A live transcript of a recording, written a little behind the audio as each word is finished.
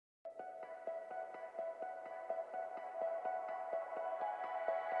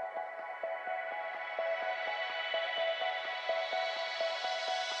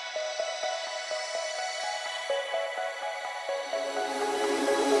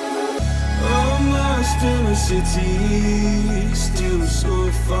in a city, still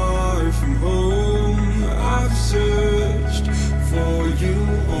so far from home. I've searched for you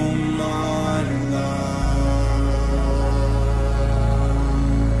all my life.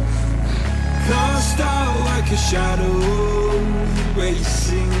 Cast out like a shadow,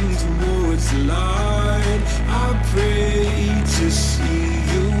 racing towards the light. I pray to see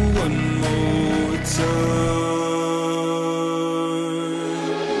you one more time.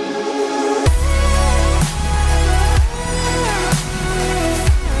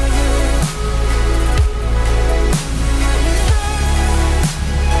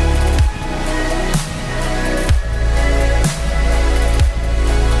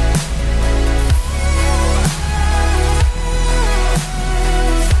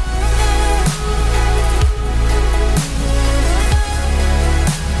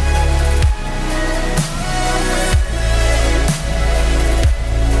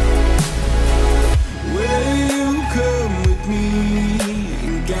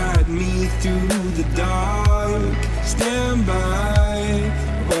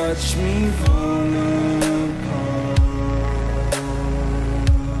 Watch me fall apart.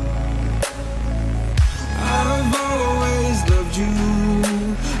 I've always loved you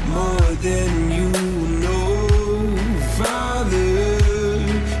more than you know. Father,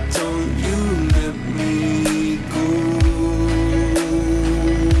 don't you let me go.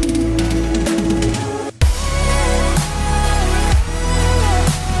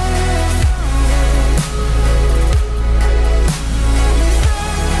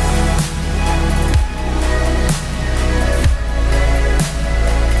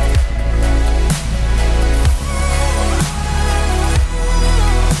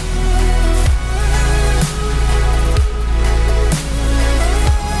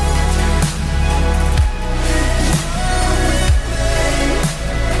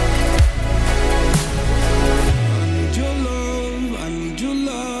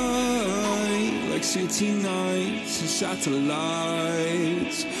 City nights and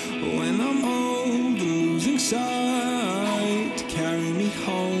satellites. When I'm old and losing sight, carry me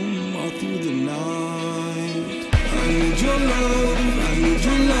home all through the night. I need your love, I need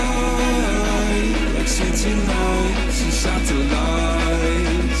your light. Like city nights and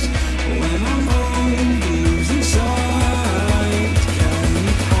satellites. When I'm old and losing sight, carry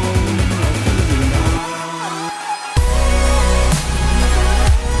me home all through the night.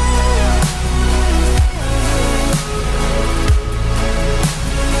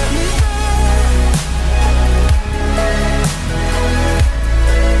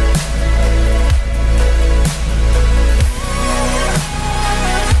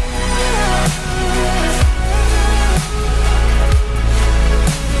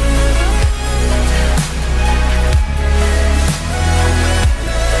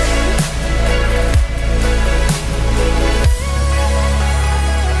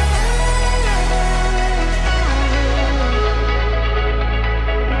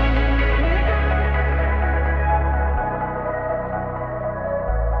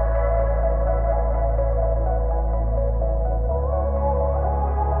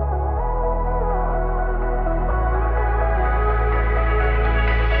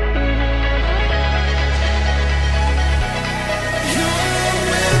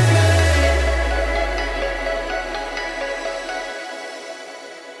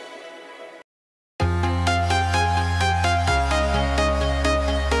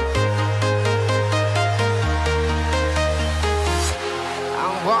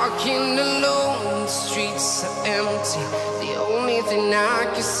 Walking alone, the streets are empty. The only thing I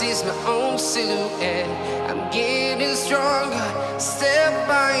can see is my own silhouette. I'm getting stronger, step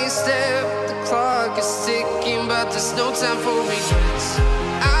by step. The clock is ticking, but there's no time for regrets.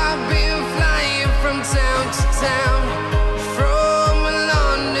 I've been flying from town to town, from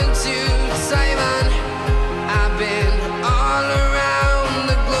London to Taiwan. I've been all around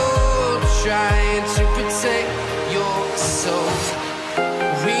the globe, trying to protect your soul.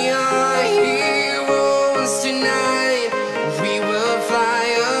 We are heroes tonight. We will fly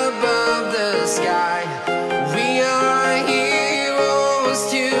above the sky. We are heroes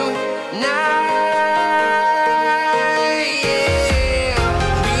tonight. Yeah.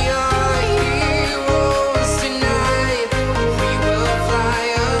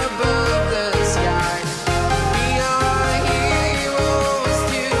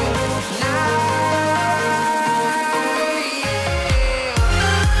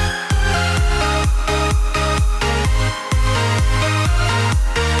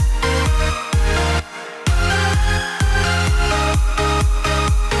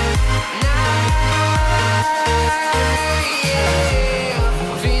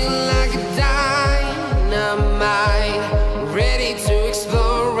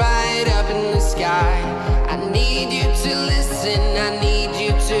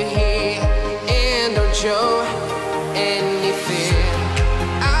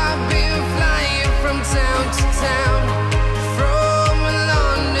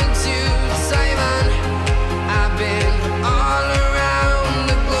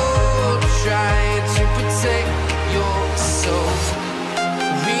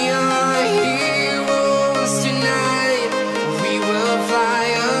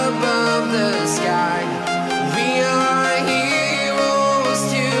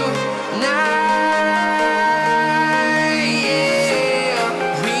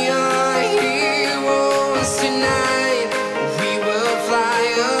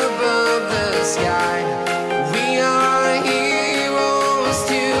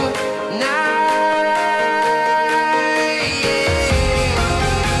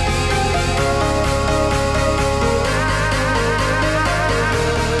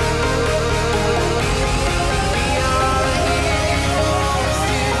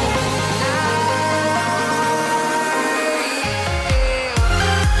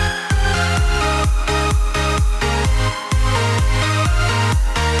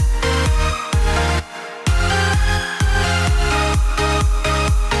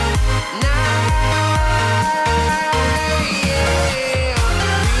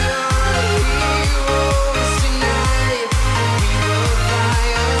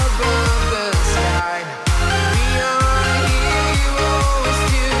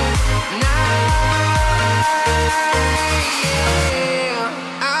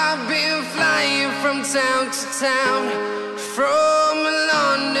 town to town, from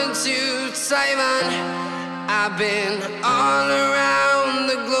London to Taiwan. I've been all around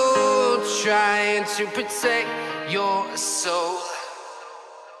the globe trying to protect your soul.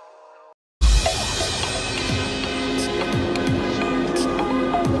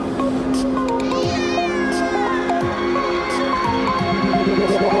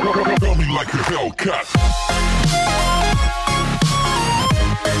 Feel me like a Hellcat.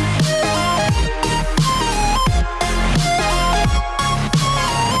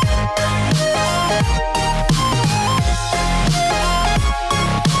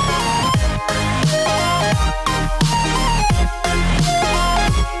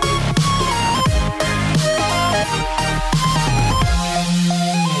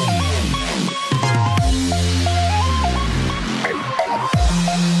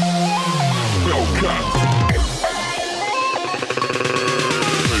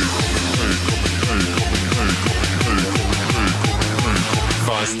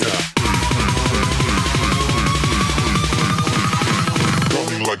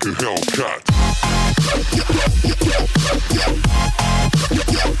 Like a Hellcat.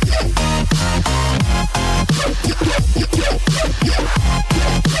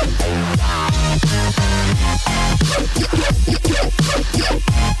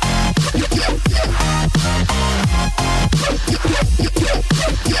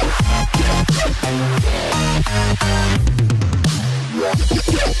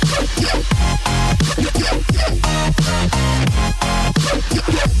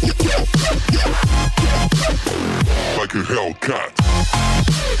 Like a Hellcat.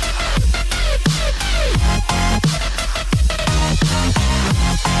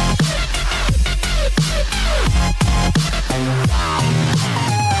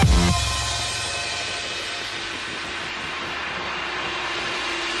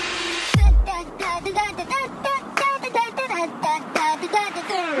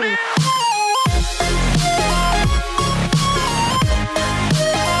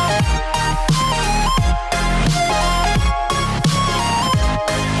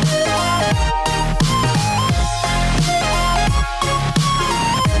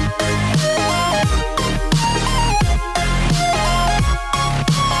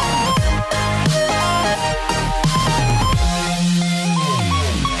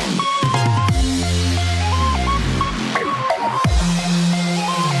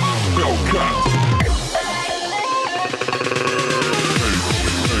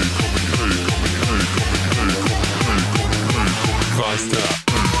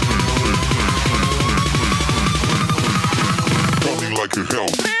 Like a hell.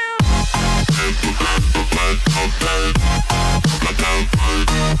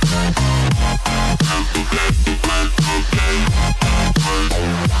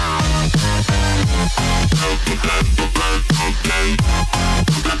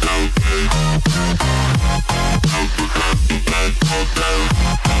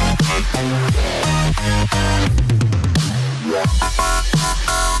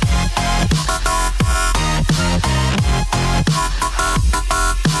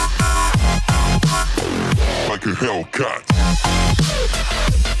 Like a Hellcat.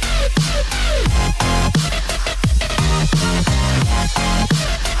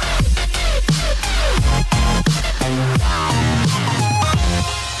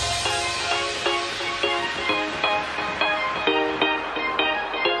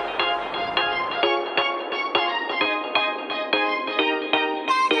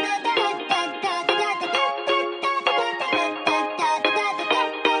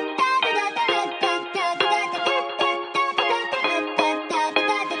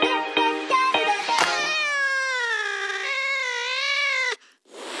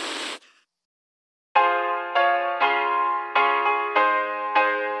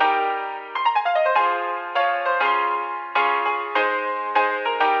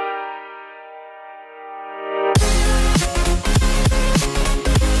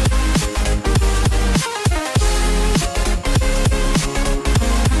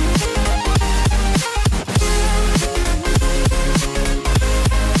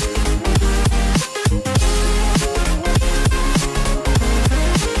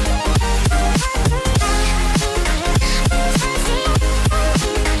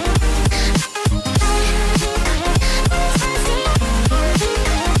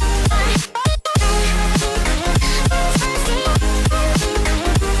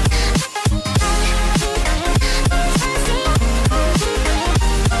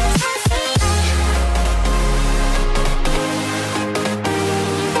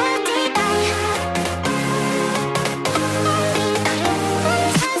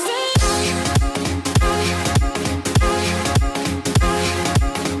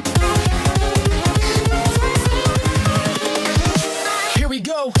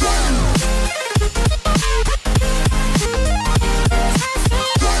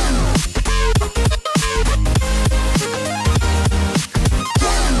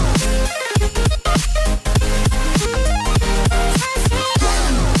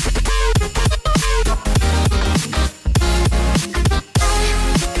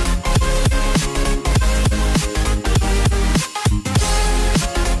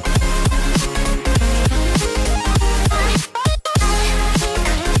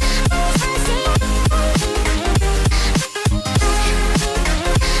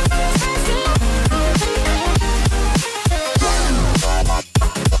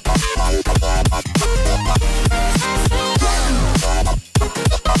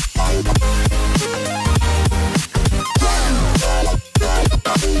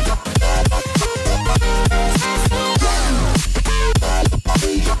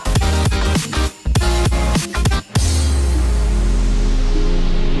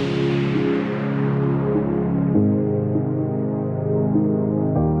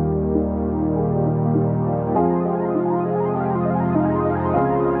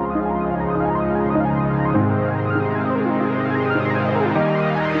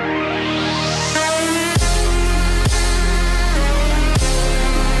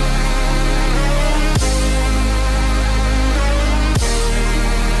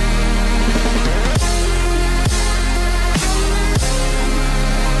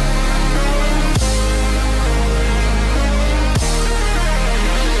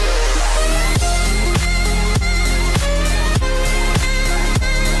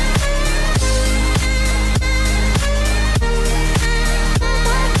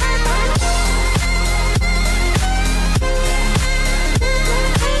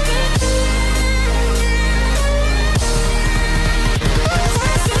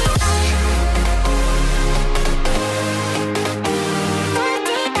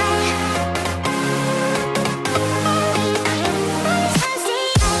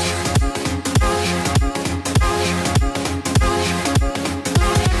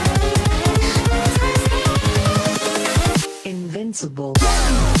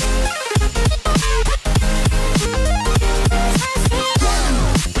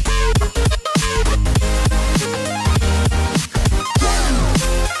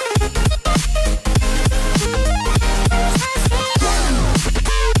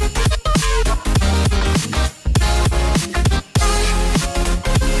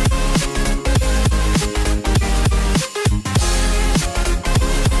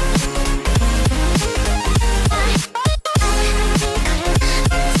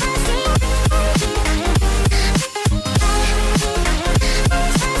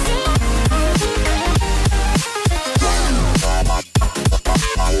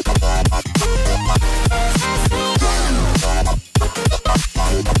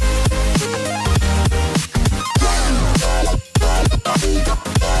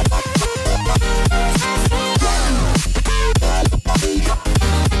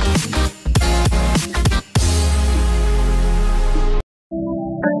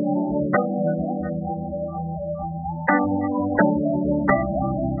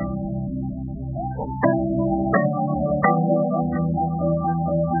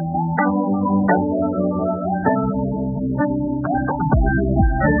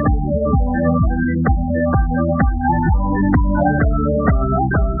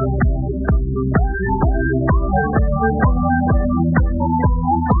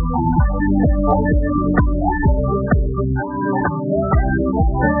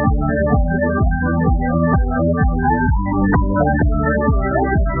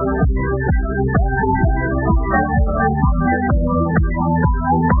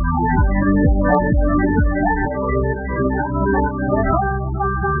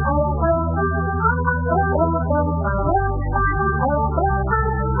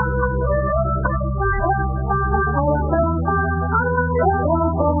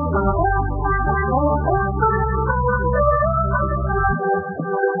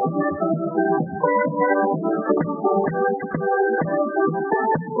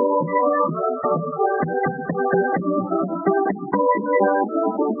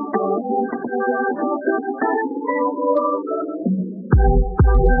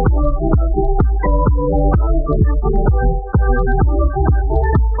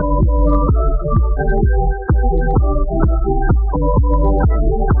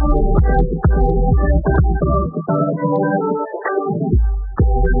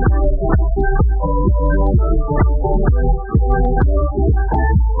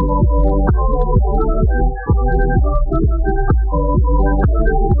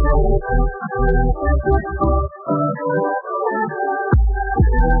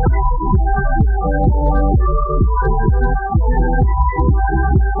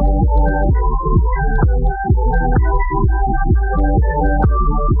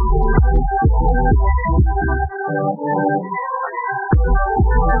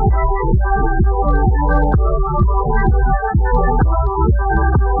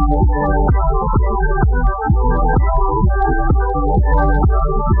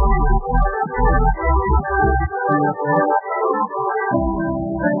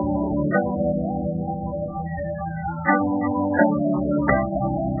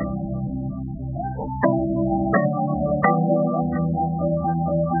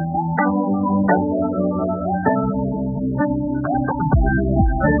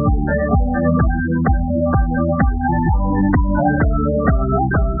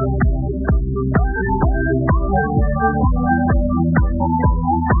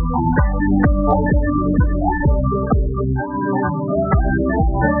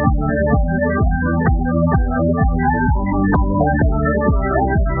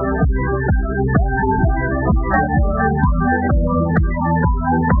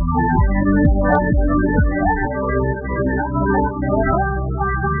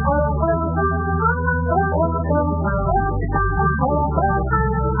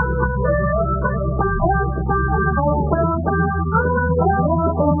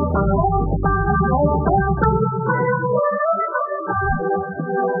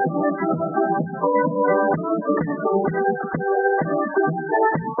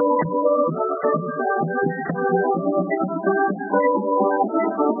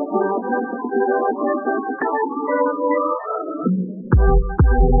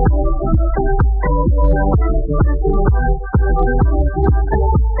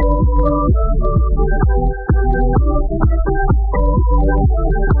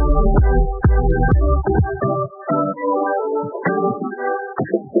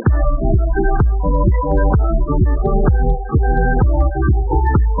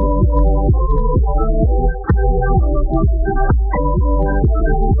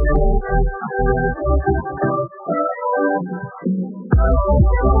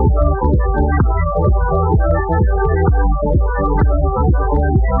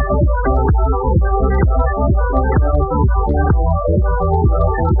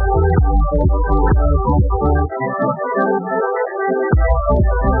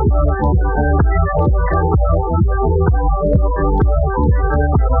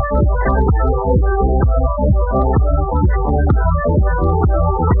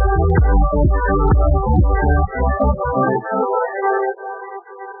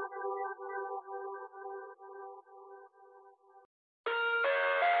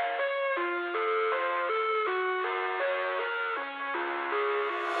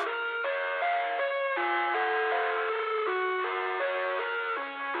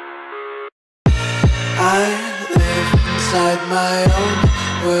 I live inside my own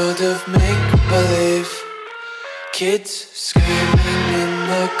world of make-believe. Kids screaming in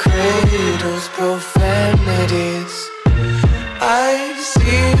the cradles, profanities. I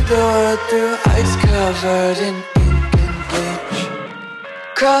see the world through eyes covered in ink and bleach.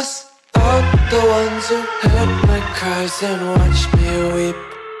 Cross out the ones who heard my cries and watched me weep.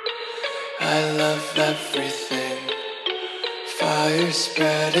 I love everything. Fire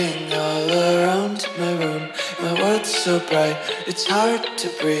spreading all around my room. My world's so bright, it's hard to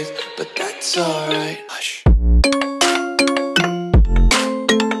breathe, but that's alright. Hush.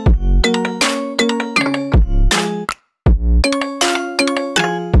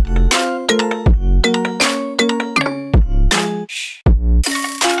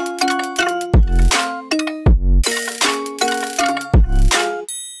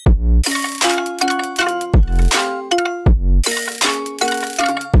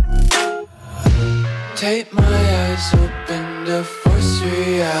 Tape my eyes open to force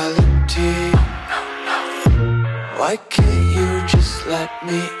reality. Why can't you just let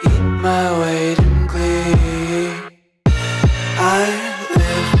me eat my weight in glee? I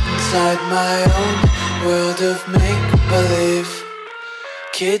live inside my own world of make-believe.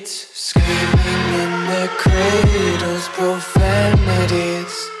 Kids screaming in their cradles,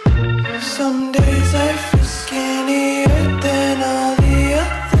 profanities. Some days I feel skinnier than all the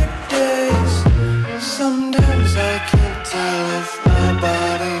other days. Sometimes I can't tell if my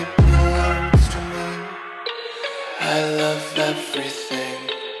body belongs to me. I love everything.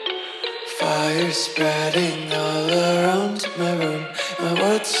 Fire spreading all around my room. My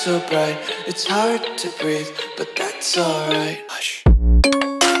world's so bright, it's hard to breathe, but that's alright. Hush.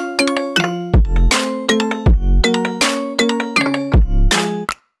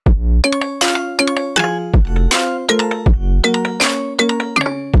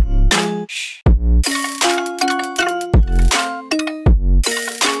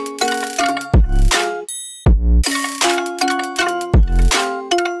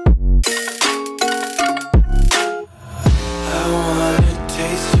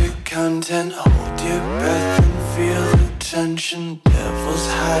 Content, hold your breath and feel the tension. Devils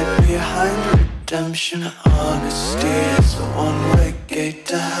hide behind redemption. Honesty is a one-way gate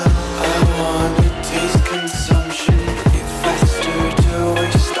to hell. I wanna taste consumption. Breathe faster to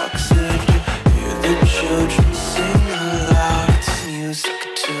waste oxygen. Hear the children sing aloud. It's music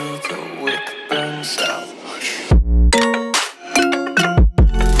till the wick burns out.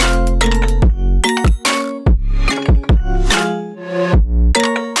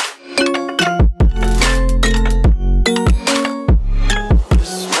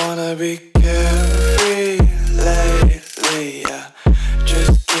 Be carefree lately, yeah.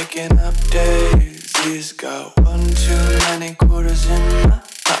 Just picking up daisies. Got one too many quarters in my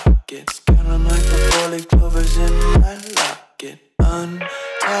pockets. Counting like the 4-leaf clovers in my locket.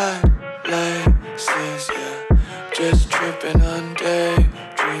 Untied laces, yeah. Just tripping on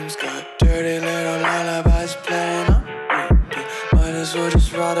daydreams. Got dirty little lullabies playing on repeat. Might as well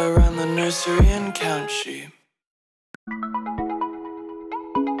just ride around the nursery and count sheep.